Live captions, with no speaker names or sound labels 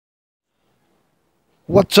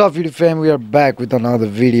What's up YouTube fam, we are back with another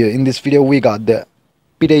video. In this video we got the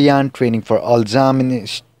Petr Yan Training for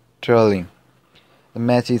Alzheimer's Sterling. The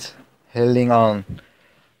match is holding on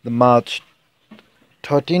the March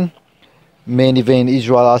 13. Main event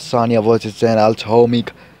Israel Asania vs Al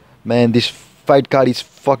Homik. Man, this fight card is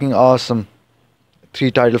fucking awesome.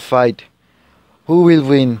 3 title fight. Who will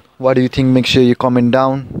win? What do you think? Make sure you comment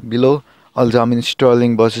down below. Alzheimer's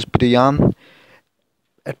Sterling vs Petr Yan.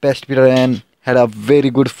 At best, Petr Yan had a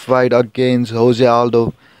very good fight against Jose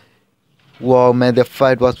Aldo. Wow, man, the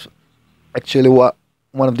fight was actually one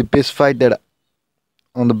of the best fight that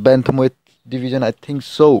on the bantamweight division, I think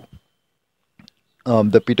so.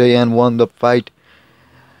 The Petr Yan won the fight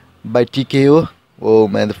by TKO. Oh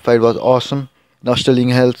man, the fight was awesome. Now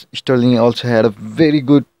Sterling also had a very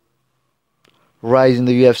good rise in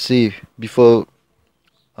the UFC before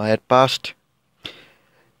I had passed.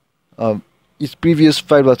 His previous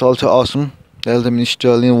fight was also awesome.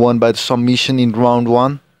 Sterling won by the submission in round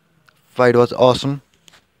 1. Fight was awesome.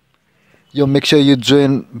 Yo, make sure you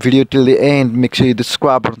join video till the end. Make sure you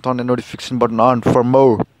subscribe and turn the notification button on for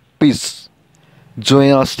more. Please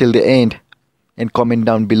join us till the end and comment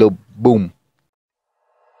down below. Boom.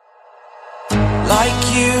 Like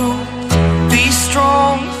you, be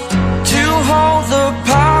strong to hold the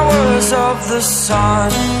powers of the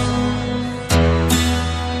sun.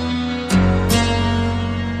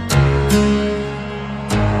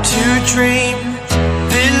 Dream,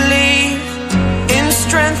 believe in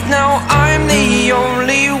strength. Now I'm the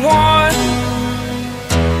only one,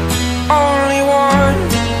 only one.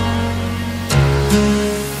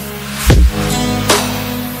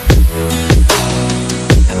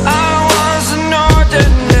 I was an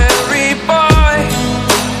ordinary boy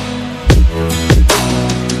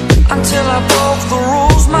until I broke the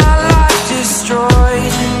rules. My life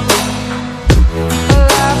destroyed,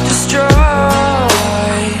 life destroyed.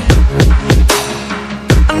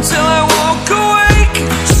 Until I walk awake,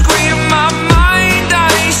 scream my mind,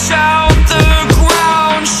 I shout, the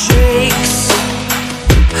ground shakes.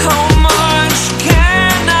 How much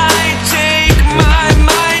can I take? My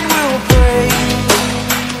mind will break.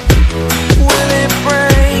 Will it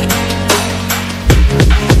break?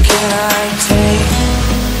 Can I take?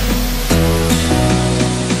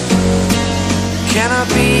 Can I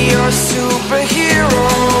be your superhero?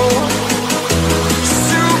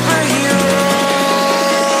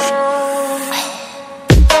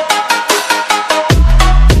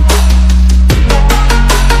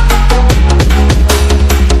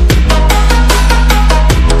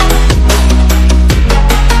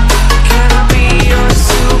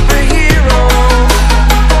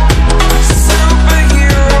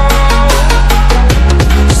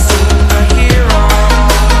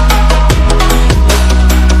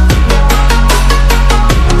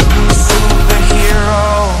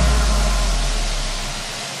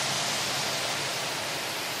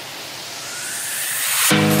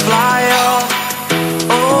 Fly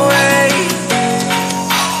away.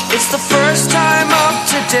 It's the first time of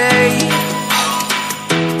today.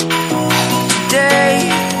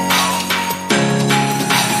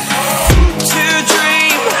 To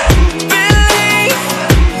dream, believe.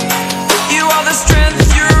 You are the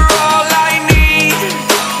strength, you're all I need.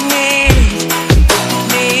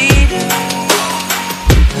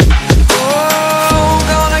 Oh,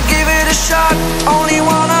 gonna give it a shot. Only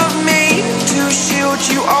one of me to shield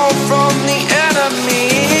you all from the enemy.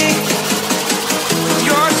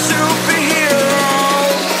 You're a superhero.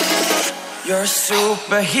 You're a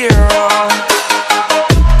superhero.